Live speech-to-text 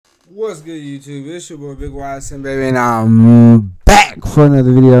What's good, YouTube? It's your boy Big YSN, baby, and I'm back for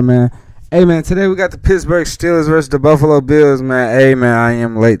another video, man. Hey, man, today we got the Pittsburgh Steelers versus the Buffalo Bills, man. Hey, man, I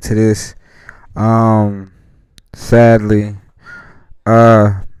am late to this. Sadly,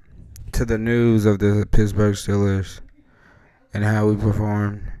 to the news of the Pittsburgh Steelers and how we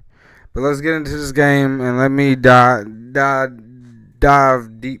performed. But let's get into this game and let me dive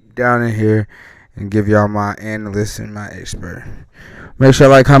deep down in here and give y'all my analyst and my expert. Make sure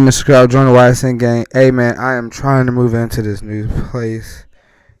to like, comment, subscribe, join the YSN gang. Hey, man, I am trying to move into this new place.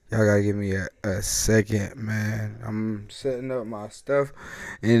 Y'all gotta give me a second, man. I'm setting up my stuff,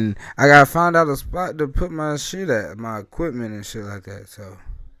 and I gotta find out a spot to put my shit at, my equipment and shit like that. So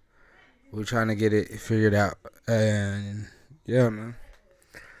we're trying to get it figured out, and yeah, man.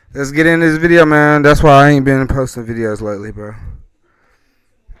 Let's get in this video, man. That's why I ain't been posting videos lately, bro.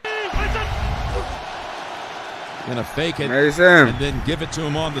 Gonna fake it Mason, and then give it to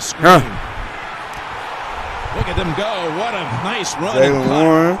him on the screen. Look at them go. What a nice run.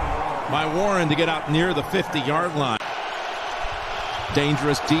 Warren. By Warren to get out near the 50-yard line.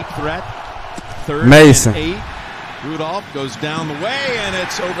 Dangerous deep threat. Third Mason. and 8. Rudolph goes down the way, and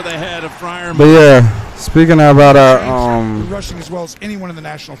it's over the head of Fryer. But yeah, speaking about rushing as well as anyone in the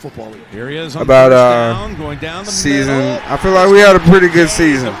National Football League. Here he is on about down, going down the season. middle. I feel like we had a pretty good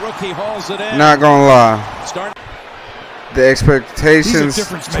season. The rookie hauls it in. Not gonna lie. The expectations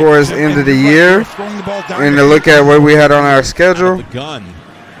towards the end of the year, and to look at what we had on our schedule. The gun.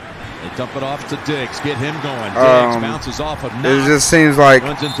 They dump it off to Diggs. Get him going. Diggs bounces off of it just seems like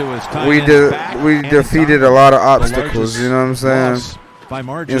we defeated a lot of obstacles. You know what I'm saying?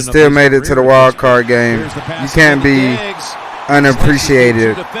 And still made it to the wild card game. You can't be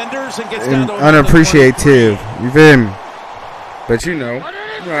unappreciated and unappreciative. You feel me? But you know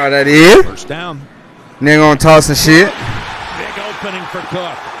how that is. First down. Nigga gonna toss some shit. Big opening for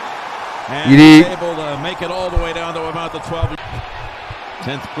Cook. And you need able to make it all the way down to about the 12.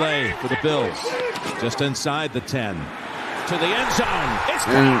 10th play for the Bills. Just inside the 10. To the end zone. It's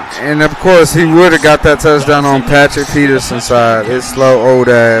and of course he would have got that touchdown on Patrick Peterson's side. His slow old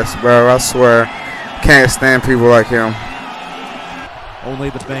ass, bro. I swear. Can't stand people like him. Only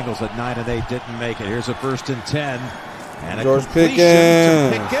the Bengals at 9-8 didn't make it. Here's a 1st and 10. And a George completion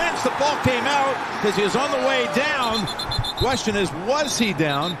Pickens. to Pickens. The ball came out because he was on the way down. Question is, was he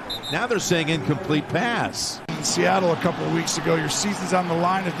down? Now they're saying incomplete pass. In Seattle a couple of weeks ago, your season's on the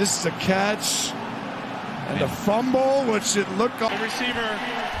line. If this is a catch and a fumble, which it looked like. The receiver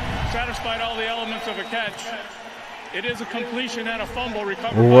satisfied all the elements of a catch. It is a completion and a fumble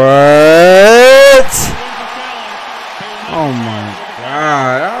recovery. What? Oh my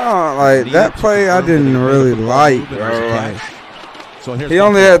God! I don't like that play. I didn't really like, bro. Like, so he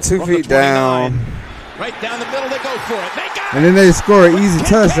only had 2 feet down. Right down the middle, they go for it. They got and then they score an easy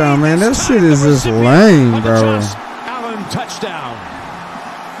touchdown, man. That shit is just lame, bro. Allen touchdown.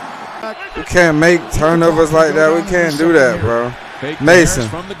 We can't make turnovers like that. We can't do that, bro. Mason.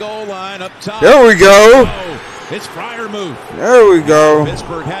 From the goal line up top. There we go. It's Fryer move. There we go.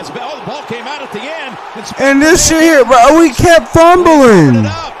 Pittsburgh has the ball came out at the end. And this shit here, bro, we kept fumbling.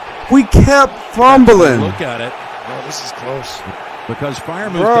 We kept fumbling. Look at it. Oh, this is close. Because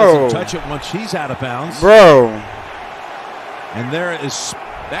Firemouth doesn't touch it once he's out of bounds. Bro. And there is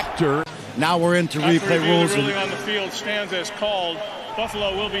Spector. Now we're into replay rules. The ruling on the field stands as called.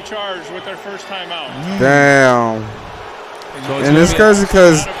 Buffalo will be charged with their first timeout. Damn. And it's crazy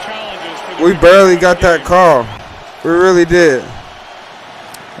because we barely got that call. We really did.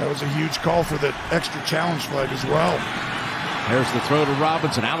 That was a huge call for the extra challenge flag as well. There's the throw to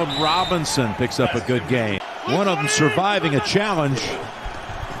Robinson. Allen Robinson picks up a good game. One of them surviving a challenge.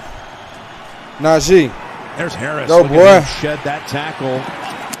 Najee. There's Harris. Go, boy. Shed that tackle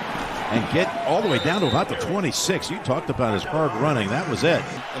and get all the way down to about the 26. You talked about his hard running. That was it.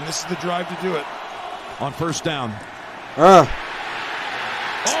 And this is the drive to do it. On first down. Oh,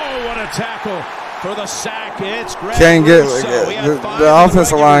 what a tackle for the sack. It's Greg can't get the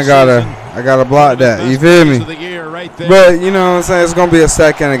offensive line gotta block that. You feel me? But you know what I'm saying, it's gonna be a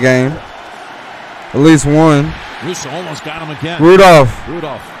sack in a game. At least one. Russo almost got him again. Rudolph.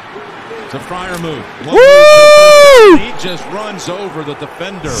 It's a Fryer move. Woo! He just runs over the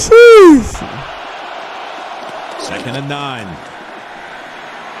defender. Jeez. 2nd and 9.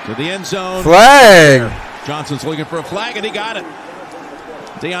 To the end zone. Flag. Johnson's looking for a flag, and he got it.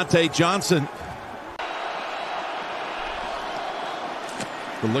 Deontay Johnson.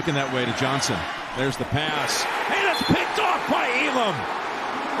 We're looking that way to Johnson. There's the pass. And it's picked off by Elam.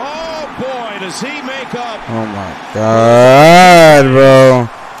 Oh, boy, does he make up. Oh, my God, bro.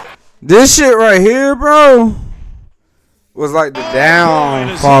 This shit right here, bro. was like the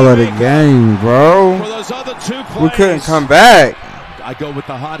downfall of the game, bro. For those other 2 plays, We couldn't come back. I go with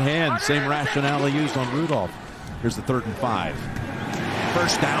the hot hand. Same rationale he used on Rudolph. Here's the 3rd and 5.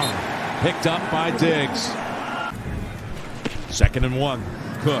 First down. Picked up by Diggs. 2nd and 1.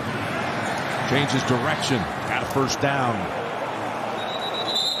 Cook. Changes direction. Got a first down.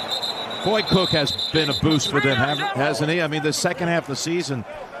 Boy, Cook has been a boost for them, hasn't he? I mean, the second half of the season,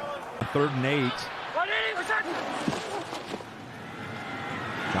 3rd and 8.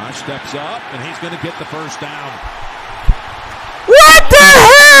 Josh steps up, and he's going to get the first down. What the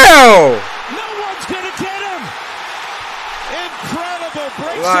hell? No one's going to get him. Incredible.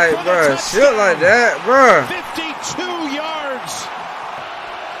 Breaks Like, bro, shit like that, bro. 52 yards.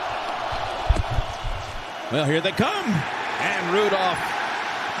 Well, here they come. And Rudolph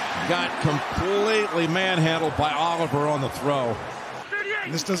got completely manhandled by Oliver on the throw.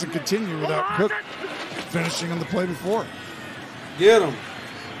 And this doesn't continue without Cook finishing on the play before. Get him.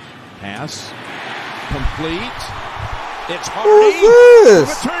 Pass. Complete. It's Who's Hardy. this?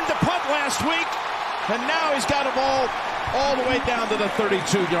 Returned to punt last week. And now he's got a ball all the way down to the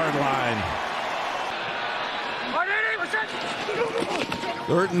 32-yard line.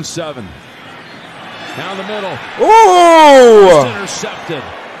 3rd and 7. Down the middle. Ooh! Intercepted.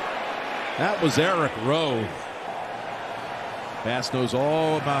 That was Eric Rowe. Bass knows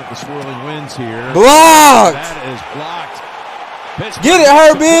all about the swirling winds here. Blocked! That is blocked. Pittsburgh Get it,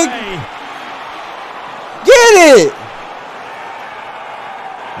 Herbig! Get it!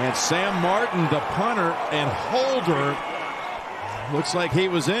 And Sam Martin, the punter and holder, looks like he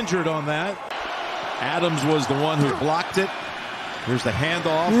was injured on that. Adams was the one who blocked it. Here's the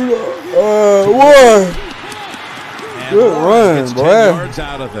handoff. What? And Good run, gets 10 boy. yards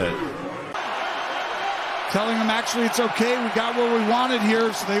out of it. Telling them actually it's okay. We got what we wanted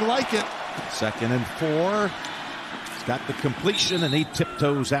here, so they like it. 2nd and 4. He's got the completion, and he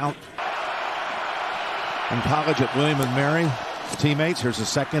tiptoes out. In college at William & Mary, teammates. Here's a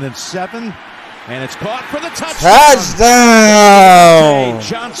 2nd and 7. And it's caught for the touchdown. Touchdown!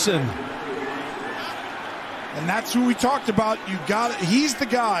 Johnson. And that's who we talked about. You got it. He's the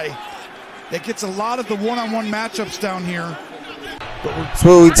guy that gets a lot of the one-on-one matchups down here. That's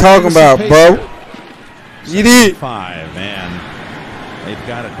what we talking about, bro. You did. 5, and they've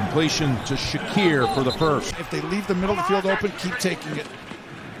got a completion to Shakir for the first. If they leave the middle of the field open, keep taking it.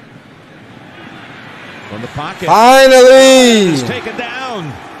 From the pocket. Finally! He's taken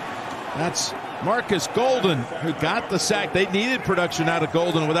down. That's Marcus Golden, who got the sack. They needed production out of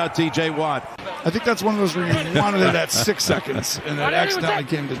Golden without TJ Watt. I think that's one of those where you wanted it at 6 seconds, and it accidentally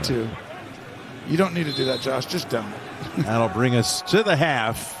came to 2. You don't need to do that, Josh. Just down it. That'll bring us to the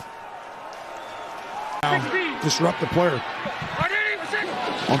half. Now, disrupt the player.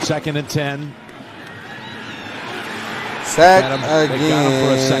 On 2nd and 10. Sack They got him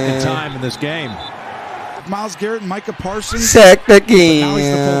for a second again. time in this game. Myles Garrett and Micah Parsons. Sack Now he's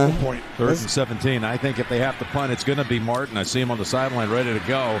the again. focal point. 3rd and 17. I think if they have to punt, it's going to be Martin. I see him on the sideline ready to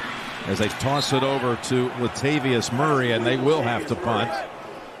go as they toss it over to Latavius Murray, and they will have to punt.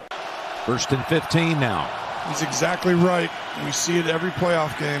 1st and 15 now. He's exactly right. We see it every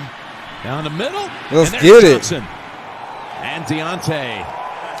playoff game. Down the middle. Let's and there's get it. Johnson. And Deontay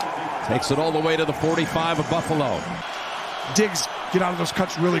takes it all the way to the 45 of Buffalo. Diggs get out of those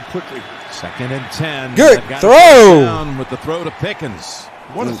cuts really quickly. 2nd and 10. Good They've got throw. it down with the throw to Pickens.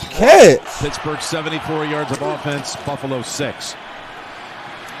 What a Catch. Pittsburgh 74 yards of offense. Buffalo 6.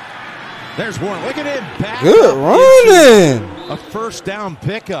 There's one. Look at him. Back Good up running. into a first down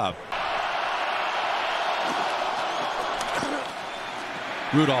pickup.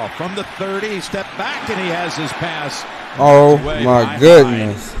 Rudolph from the 30, stepped back, and he has his pass. Oh, away my by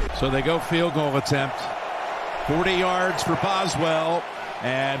goodness. Hyde. So they go field goal attempt. 40 yards for Boswell,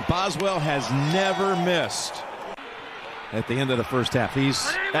 and Boswell has never missed at the end of the first half. He's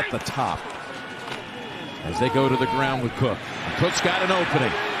at the top as they go to the ground with Cook. And Cook's got an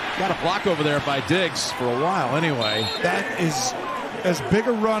opening. Got a block over there by Diggs for a while anyway. That is as big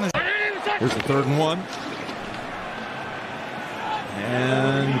a run as... Here's the 3rd and 1.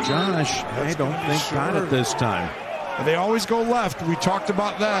 And Josh, I don't think got it this time. They always go left. We talked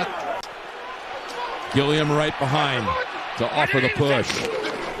about that. Gilliam right behind to offer the push.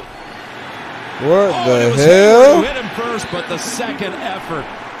 What It the was hell? Hayward who hit him first, but the second effort.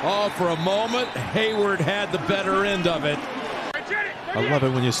 Oh, for a moment, Hayward had the better end of it. I love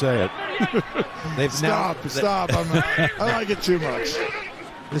it when you say it. They've Stop. I like it too much.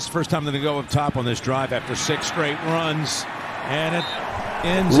 This is the first time they're going to go up top on this drive after 6 straight runs. And it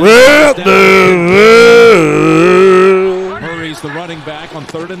ends. Murray's the running back on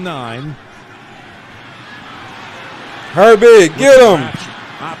 3rd and 9. Herbie, get him.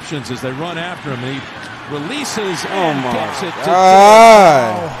 Options as they run after him. He releases Oh and my gets it to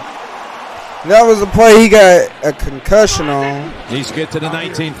God. That was a play he got a concussion on. He's get to the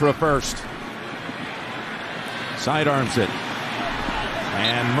 19 for a first. Sidearms it.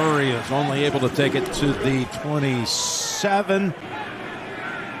 And Murray is only able to take it to the 27.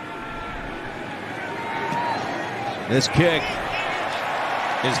 This kick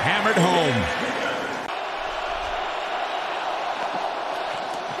is hammered home.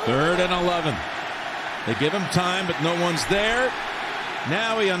 3rd and 11. They give him time, but no one's there.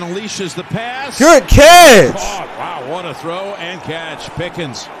 Now he unleashes the pass. Good catch. Oh, wow, what a throw and catch.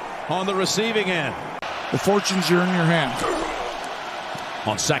 Pickens on the receiving end. The fortunes are in your hand.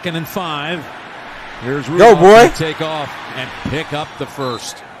 On 2nd and 5. Here's Go, Rudolph boy. to take off and pick up the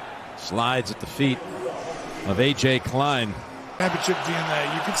first. Slides at the feet of A.J. Klein. Championship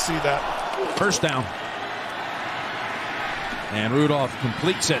DNA, you can see that. First down. And Rudolph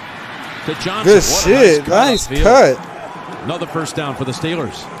completes it to Johnson. Good What a shit. Nice cut. Another first down for the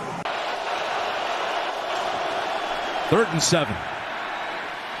Steelers. 3rd and 7.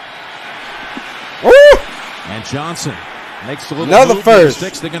 Woo! And Johnson makes a little Another move. first.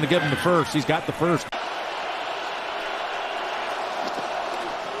 Sticks. They're going to give him the first. He's got the first.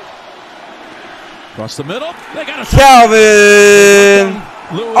 Across the middle. They got a Calvin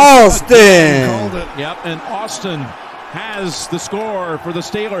Lewis Austin. Called it. Yep, and Austin has the score for the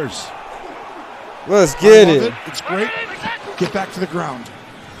Steelers. Let's get I love it. It's great. Get back to the ground.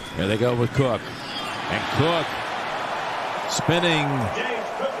 Here they go with Cook. And Cook spinning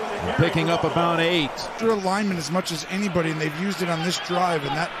and picking up about 8. Their alignment as much as anybody, and they've used it on this drive,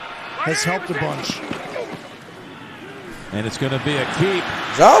 and that has helped a bunch. And it's going to be a keep.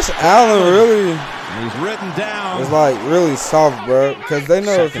 Josh Allen really He's written down. is like really soft, bro. Because they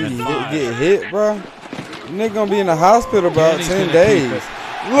know if 2nd and he 5. get hit, bro, nigga gonna be in the hospital about And he's 10 gonna days. keep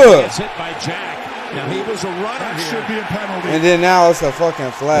it. Look. Gets hit by Jack. Now he was a runner That here. should be a penalty. And then now it's a fucking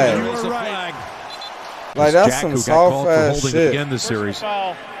There flag. is the right. flag. Like, that's Jack, some who got soft called for ass holding shit. again this series.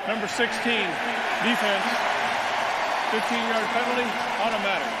 Foul, number 16, defense, 15-yard penalty,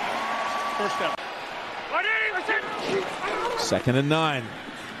 automatic. First down. 2nd and 9.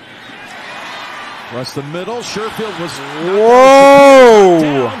 Across the middle. Sherfield was Whoa!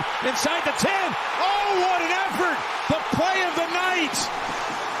 down inside the 10. Oh, what an effort! The play of the night.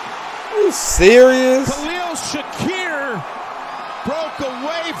 You serious? Khalil Shakir broke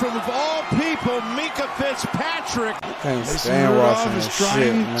away from, of all people, Mika Fitzpatrick. Can't Mason stand watching Rudolph is this trying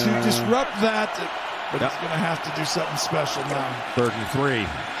shit, to man. disrupt that, but Yep. he's going to have to do something special now. 3rd and 3.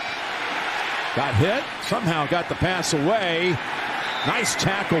 Got hit. Somehow got the pass away. Nice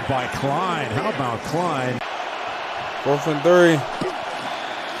tackle by Klein. How about Klein? 4th and 3.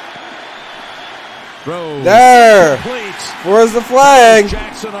 Throws. There. Completes. Where's the flag?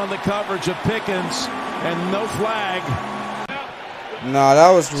 Jackson on the coverage of Pickens, and no flag. Nah, that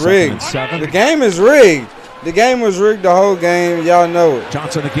was 2nd rigged. and 7. The game is rigged. The game was rigged the whole game. Y'all know it.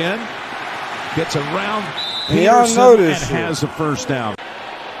 Johnson again gets around And y'all Peterson know this and shit. has a first down.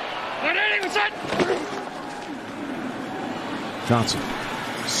 Johnson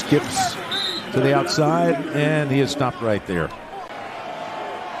skips to the outside, and he is stopped right there.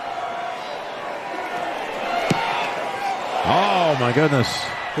 Oh, my goodness.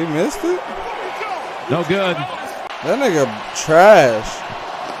 He missed it? No good. That nigga trash.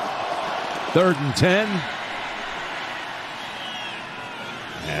 3rd and 10.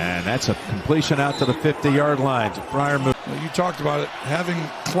 And that's a completion out to the 50-yard line. To Fryer move. Well, you talked about it. Having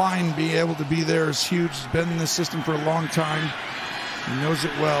Klein be able to be there is huge. He's been in this system for a long time. He knows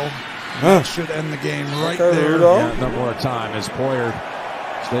it well. That should end the game right Okay, there. Rudolph. Yeah, no more time as Poyer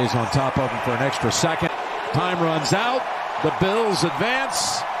stays on top of him for an extra second. Time runs out. The Bills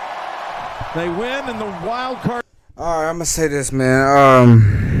advance. They win in the wild card. All right, I'm gonna say this,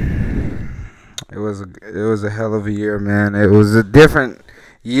 man. It was a hell of a year, man. It was a different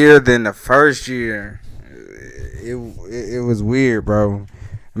year than the first year. It was weird, bro.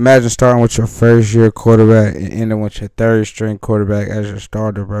 Imagine starting with your first year quarterback and ending with your third string quarterback as your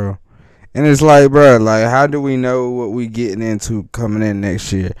starter, bro. And it's like, bro, like, how do we know what we getting into coming in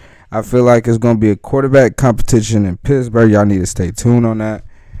next year? I feel like it's gonna be a quarterback competition in Pittsburgh. Y'all need to stay tuned on that.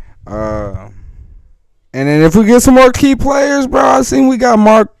 And then if we get some more key players, bro, I seen we got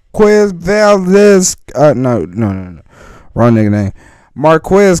Marquez Valdez. No. Wrong nigga name.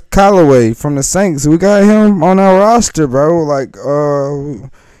 Marquez Callaway from the Saints. We got him on our roster, bro. Like,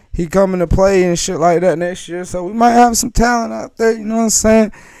 he coming to play and shit like that next year. So we might have some talent out there. You know what I'm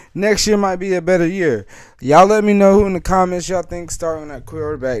saying? Next year might be a better year. Y'all let me know who in the comments y'all think starting at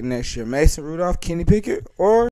quarterback next year. Mason Rudolph, Kenny Pickett, or